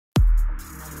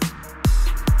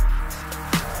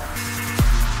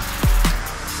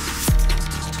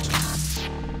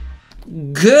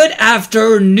Good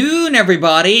afternoon,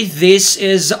 everybody. This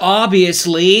is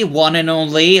obviously one and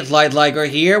only Light Liger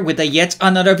here with yet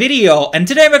another video. And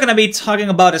today we're going to be talking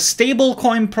about a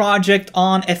stablecoin project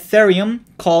on Ethereum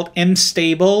called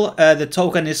Mstable. The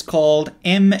token is called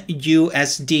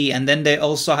mUSD. And then they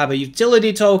also have a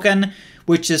utility token,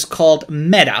 which is called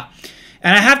Meta.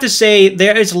 And I have to say,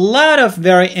 there is a lot of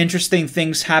very interesting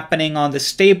things happening on the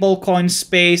stablecoin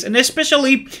space, and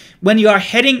especially when you are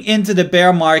heading into the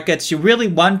bear markets, you really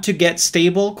want to get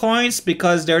stablecoins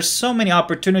because there's so many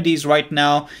opportunities right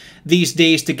now these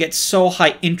days to get so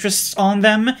high interests on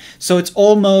them. So it's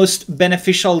almost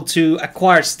beneficial to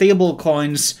acquire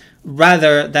stablecoins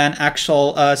rather than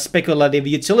actual speculative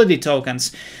utility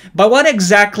tokens. But what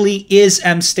exactly is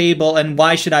Mstable and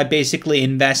why should I basically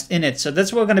invest in it? So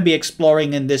that's what we're going to be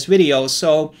exploring in this video.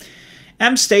 So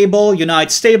Mstable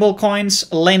unites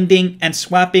stablecoins, lending, and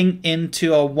swapping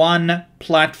into a one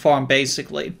platform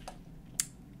basically.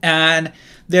 And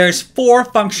there's 4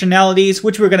 functionalities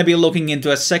which we're going to be looking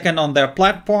into a second on their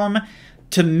platform: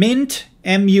 to mint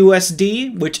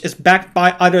mUSD, which is backed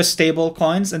by other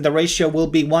stablecoins, and the ratio will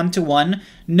be 1-to-1.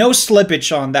 No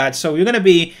slippage on that. So you're going to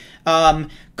be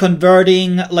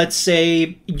converting, let's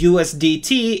say,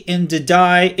 USDT into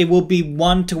DAI. It will be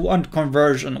 1-to-1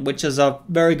 conversion, which is a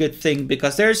very good thing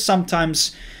because there's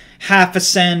sometimes half a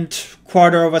cent,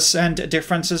 quarter of a cent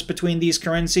differences between these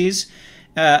currencies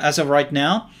as of right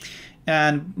now.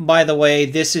 And by the way,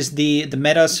 this is the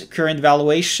Meta's current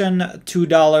valuation,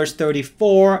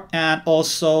 $2.34, and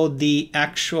also the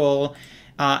actual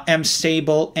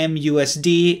Mstable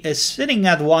mUSD is sitting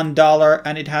at $1,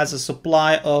 and it has a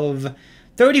supply of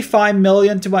 35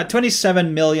 million to about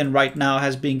 27 million right now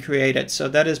has been created. So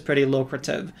that is pretty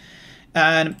lucrative.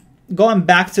 And going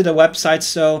back to the website,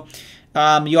 so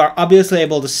you are obviously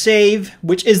able to save,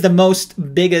 which is the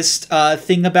most biggest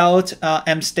thing about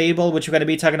Mstable, which we're going to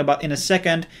be talking about in a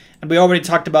second. And we already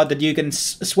talked about that you can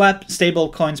swap stable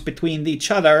coins between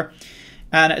each other.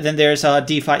 And then there's a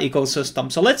DeFi ecosystem.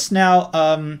 So let's now,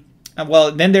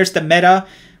 well, then there's the Meta,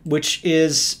 which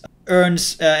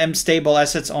earns Mstable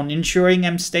assets on insuring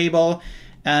Mstable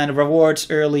and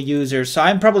rewards early users. So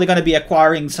I'm probably going to be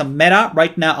acquiring some Meta.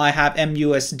 Right now I have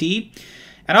mUSD.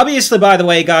 And obviously, by the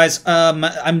way, guys,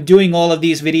 I'm doing all of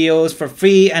these videos for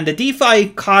free, and the DeFi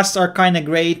costs are kind of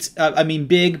great. I mean,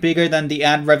 bigger than the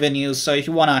ad revenues. So if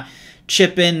you want to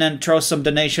chip in and throw some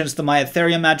donations to my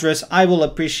Ethereum address, I will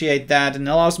appreciate that. And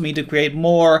it allows me to create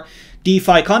more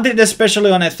DeFi content,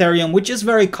 especially on Ethereum, which is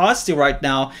very costly right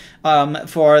now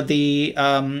for the,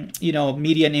 you know,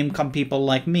 median income people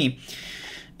like me.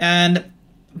 And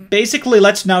basically,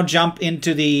 let's now jump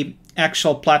into the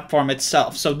actual platform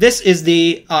itself. So this is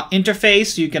the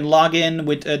interface. You can log in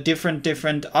with different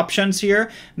options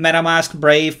here: MetaMask,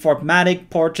 Brave, Fortmatic,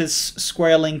 Portis,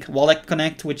 SquareLink, Wallet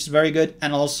Connect, which is very good,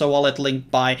 and also Wallet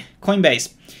Link by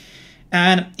Coinbase.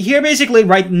 And here basically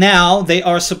right now they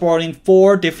are supporting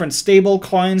 4 different stable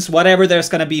coins. Whatever there's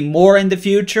going to be more in the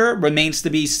future remains to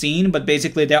be seen, but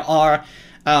basically they are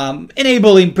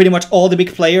enabling pretty much all the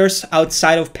big players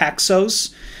outside of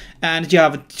Paxos. And you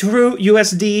have True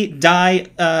USD, DAI,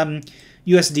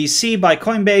 USDC by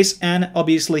Coinbase, and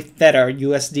obviously Tether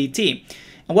USDT.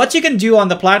 And what you can do on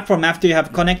the platform after you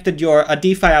have connected your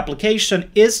DeFi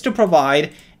application is to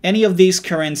provide any of these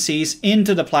currencies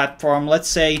into the platform. Let's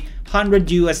say 100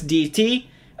 USDC,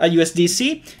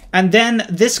 and then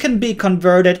this can be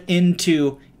converted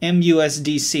into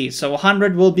mUSDC. So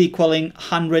 100 will be equaling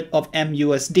 100 of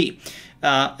mUSD.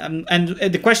 And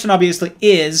the question obviously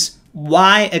is,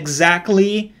 why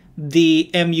exactly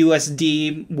the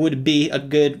mUSD would be a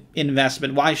good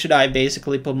investment? Why should I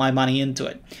basically put my money into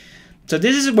it? So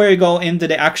this is where you go into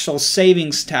the actual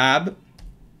savings tab.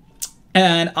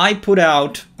 And I put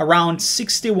out around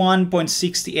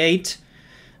 61.68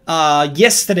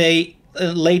 yesterday,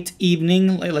 late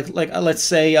evening, like let's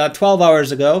say 12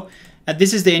 hours ago. And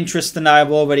this is the interest that I've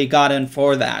already gotten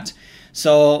for that.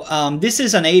 So this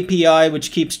is an API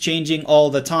which keeps changing all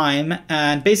the time,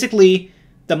 and basically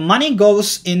the money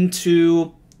goes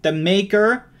into the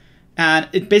maker, and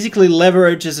it basically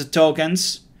leverages the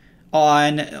tokens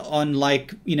on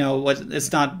like, you know, what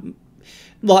it's not,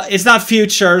 well, it's not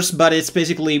futures, but it's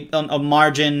basically on a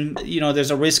margin. You know,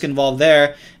 there's a risk involved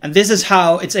there, and this is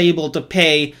how it's able to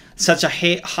pay such a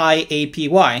high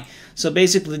APY. So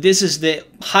basically, this is the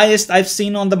highest I've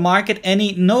seen on the market.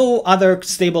 No other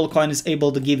stablecoin is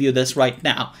able to give you this right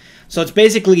now. So it's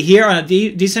basically here on a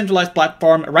decentralized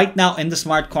platform right now in the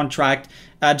smart contract,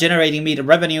 generating me the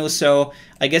revenue. So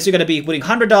I guess you're going to be putting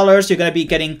 $100, you're going to be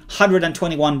getting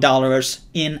 $121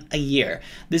 in a year.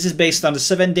 This is based on the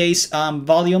 7 days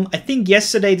volume. I think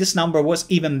yesterday this number was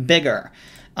even bigger.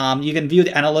 You can view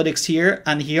the analytics here,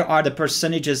 and here are the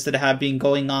percentages that have been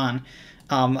going on.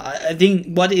 I think,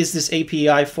 what is this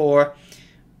API for?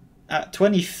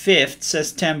 25th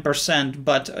says 10%,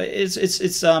 but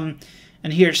it's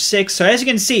and here's 6. So as you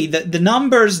can see, the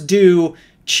numbers do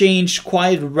change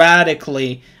quite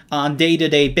radically on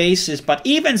day-to-day basis, but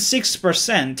even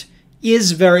 6%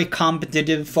 is very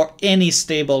competitive for any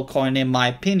stablecoin in my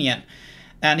opinion.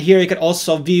 And here you can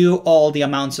also view all the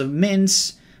amounts of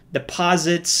mints,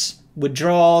 deposits,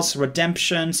 withdrawals,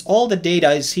 redemptions. All the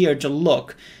data is here to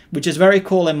look, which is very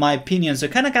cool in my opinion. So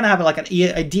kind of have like an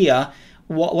idea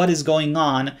what is going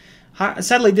on.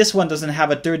 Sadly, this one doesn't have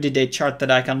a 30-day chart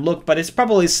that I can look, but it's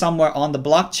probably somewhere on the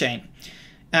blockchain.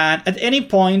 And at any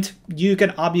point, you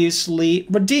can obviously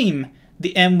redeem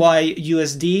the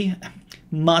mUSD,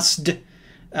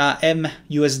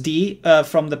 mUSD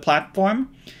from the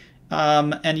platform.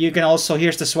 And you can also,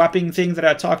 here's the swapping thing that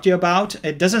I talked to you about.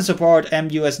 It doesn't support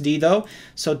mUSD though.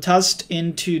 So TUST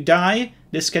into DAI,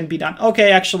 this can be done.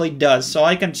 Okay, actually it does. So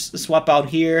I can swap out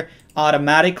here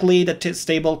automatically the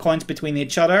stable coins between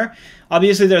each other.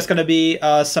 Obviously there's going to be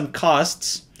some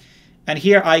costs. And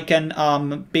here I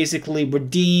can basically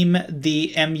redeem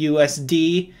the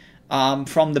mUSD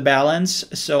from the balance.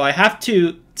 So I have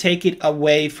to take it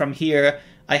away from here.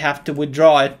 I have to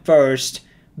withdraw it first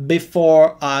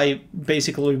before I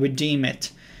basically redeem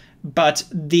it. But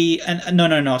the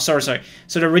sorry.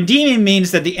 So the redeeming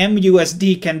means that the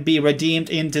mUSD can be redeemed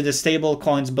into the stable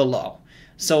coins below.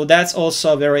 So that's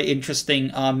also a very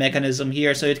interesting mechanism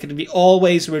here. So it can be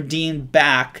always redeemed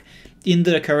back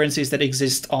into the currencies that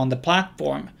exist on the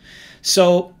platform.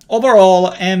 So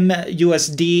overall,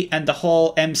 mUSD and the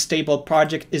whole Mstable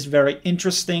project is very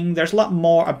interesting. There's a lot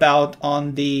more about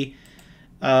on the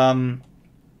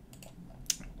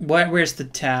where's the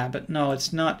tab? No,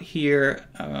 it's not here.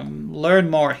 Learn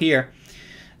more here.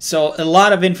 So a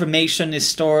lot of information is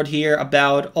stored here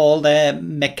about all the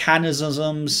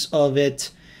mechanisms of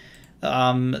it.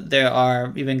 There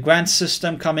are even grant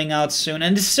system coming out soon,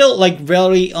 and it's still like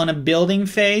really on a building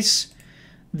phase.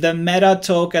 The meta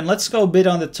token, let's go a bit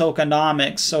on the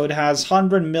tokenomics. So it has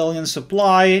 100 million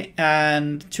supply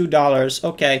and $2.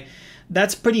 Okay,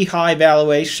 that's pretty high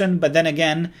valuation, but then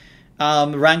again,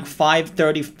 rank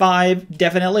 535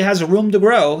 definitely has room to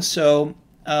grow. So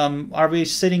are we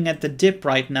sitting at the dip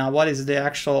right now? What is the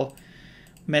actual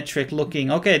metric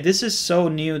looking? Okay, this is so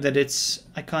new that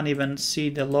I can't even see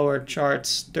the lower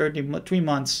charts. 3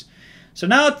 months. So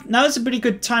now it's a pretty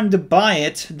good time to buy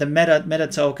it, the meta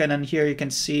token. And here you can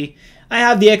see I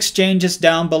have the exchanges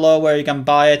down below where you can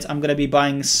buy it. I'm gonna be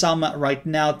buying some right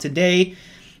now today.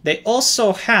 They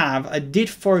also have, I did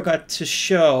forget to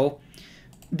show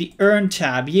the earn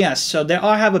tab. Yes, so there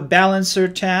have a balancer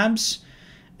tabs,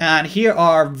 and here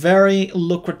are very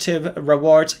lucrative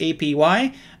rewards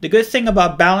APY. The good thing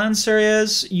about balancer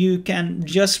is you can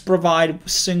just provide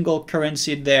single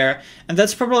currency there, and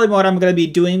that's probably what I'm going to be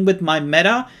doing with my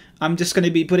meta. I'm just going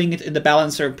to be putting it in the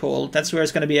balancer pool. That's where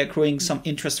it's going to be accruing some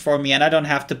interest for me, and I don't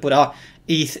have to put a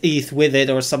ETH with it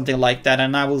or something like that.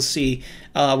 And I will see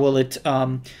will it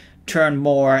turn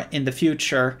more in the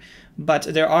future. But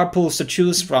there are pools to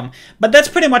choose from. But that's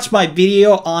pretty much my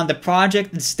video on the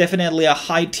project. It's definitely a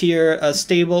high tier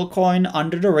stable coin,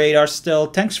 under the radar still.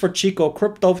 Thanks for Chico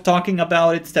Crypto talking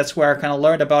about it. That's where I kind of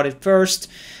learned about it first.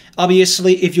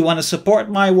 Obviously, if you want to support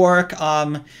my work,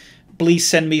 please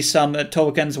send me some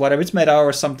tokens, whatever it's meta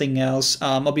or something else.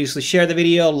 Obviously, share the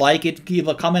video, like it, leave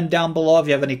a comment down below if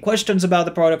you have any questions about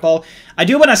the protocol. I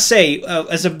do want to say,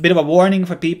 as a bit of a warning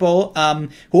for people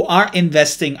who are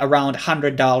investing around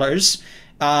 $100,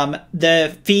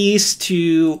 the fees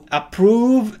to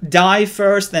approve DAI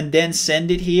first and then send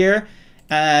it here,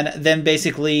 and then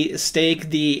basically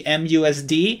stake the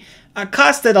mUSD,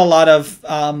 costed a lot of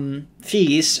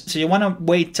fees, so you want to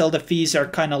wait till the fees are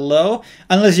kind of low,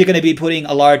 unless you're going to be putting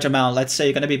a large amount. Let's say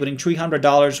you're going to be putting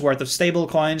 $300 worth of stable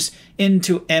coins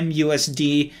into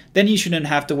mUSD, then you shouldn't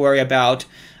have to worry about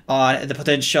the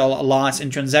potential loss in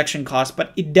transaction costs,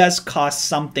 but it does cost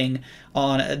something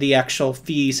on the actual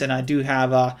fees, and I do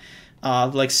have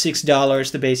like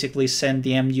 $6 to basically send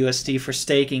the mUSD for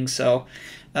staking, so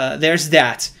there's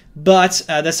that. but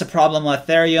that's a problem on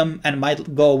Ethereum and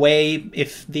might go away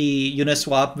if the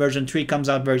Uniswap version 3 comes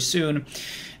out very soon.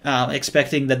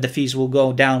 Expecting that the fees will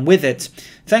go down with it.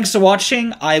 Thanks for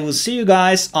watching. I will see you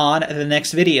guys on the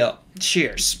next video.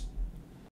 Cheers.